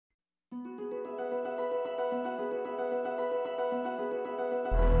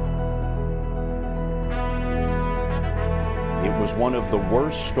was one of the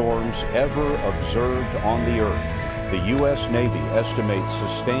worst storms ever observed on the Earth. The U.S. Navy estimates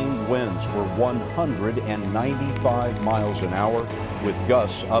sustained winds were 195 miles an hour with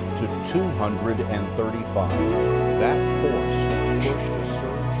gusts up to 235. That force pushed a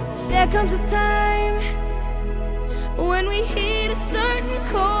surge. There comes a time when we hit a certain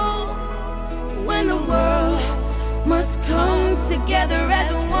call, when the world must come together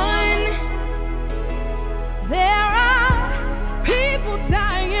as one. There are people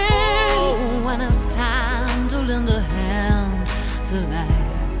dying. Oh, when it's time to lend a hand to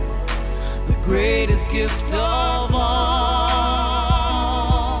life, the greatest gift of all.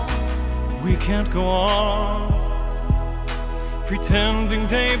 We can't go on pretending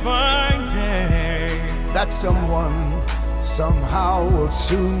day by day that someone somehow will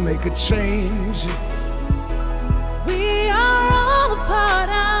soon make a change. We are all a part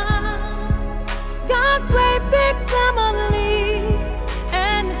of God's great big family,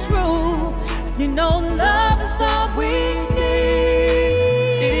 and it's true, you know, love is all we need.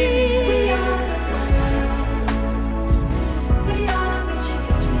 We are the ones, we are the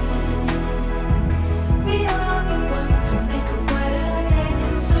children, we are the ones who make a brighter day,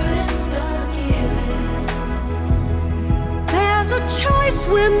 so let's start giving. There's a choice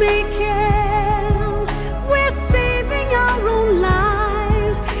we're making, we're saving our own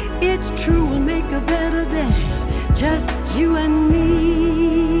lives. It's true, we'll make a better day, just you and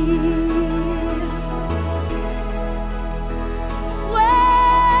me.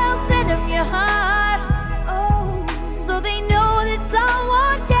 Well, set up your heart, oh, so they know that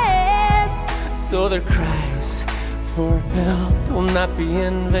someone cares. So their cries for help will not be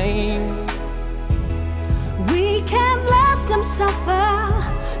in vain. We can't let them suffer,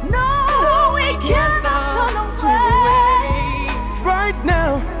 no, we cannot turn away. Right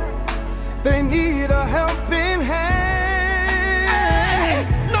now, they need a helping hand.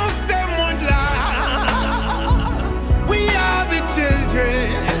 No someone lie. We are the children.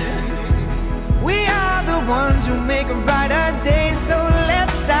 We are the ones who make a brighter day. So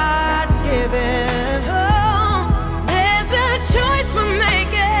let's start giving. Oh, there's a choice we're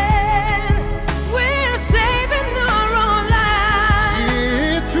making. We're saving our own lives.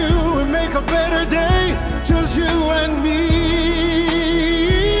 It's true, we make a better day, just you and me.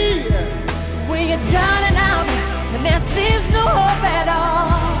 Down and out, and there seems no hope at all.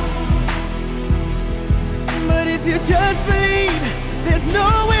 But if you just believe, there's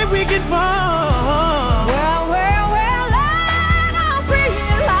no way we can fall. Well, let us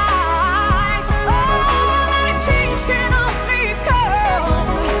realize, oh, that change can only come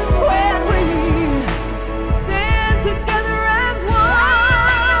when we stand together as one.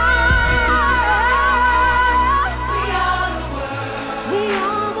 We are the world. We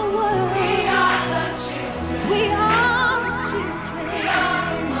are the world. We are the children. We are the children. We are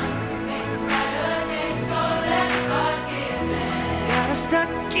the ones who make a brighter day. So let's start giving. Gotta start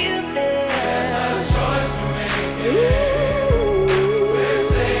giving. There's a choice we're making. We're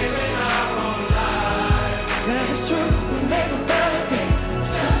saving our own lives. That is true. We make a better day.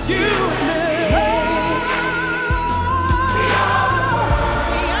 Just you and me. We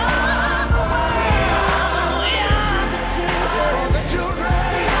are the world. We are the children. The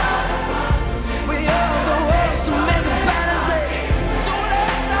children. We are the ones who make a better day. So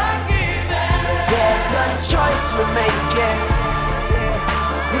let's start giving. There's a choice we're making.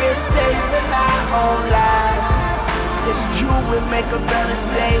 We're saving our own lives. It's true, we make a better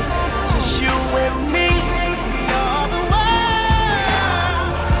day. Just you and me. We are the world.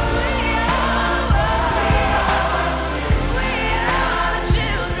 We are the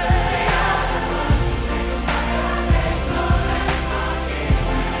children.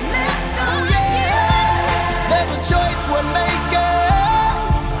 Let's start giving. There's a choice we're making.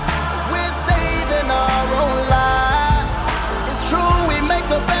 We're saving our own lives. It's true, we make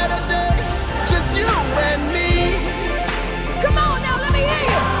a better day. Just you and me. Come on now, let me hear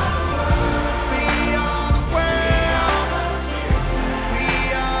you. We are the world. We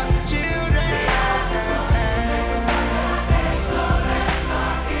are the children.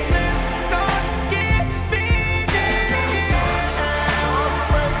 Let's start giving.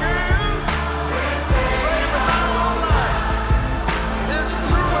 Saving our own lives. It's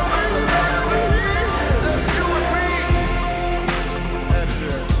true, we make a better day. Just you and me.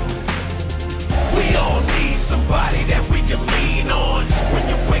 We all need somebody that we can lean on. When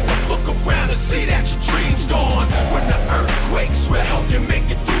you wake up, look around and see that your dream's gone. When the earth quakes, we'll help you make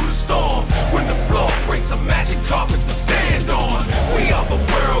it through the storm. When the floor breaks, a magic carpet to stand on. We are the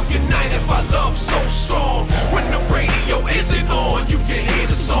world united by love so strong. When the radio isn't on, you can hear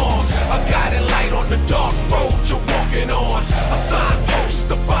the songs. A guiding light on the dark road you're walking on. A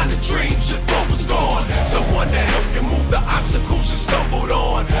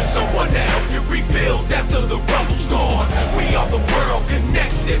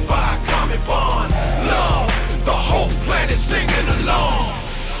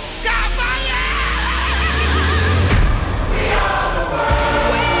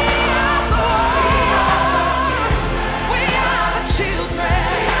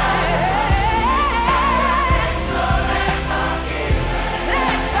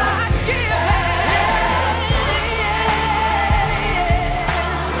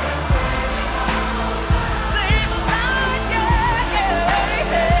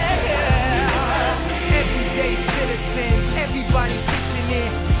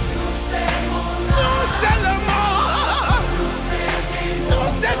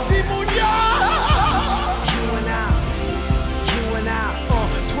You and I,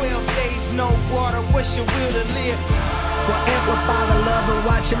 12 days, no water, what's your will to live? Well, amplify the love and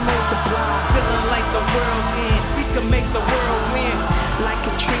watch it multiply. Feeling like the world's end, we can make the world win. Like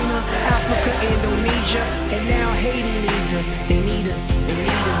Katrina, Africa, Indonesia, and now Haiti needs us. They need us, they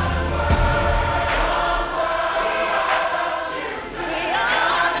need us. We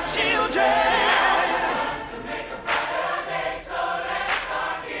are the children.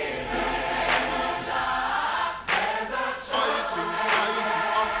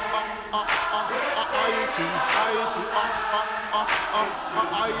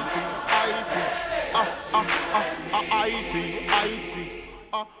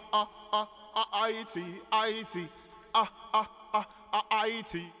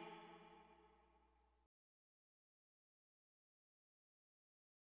 IT.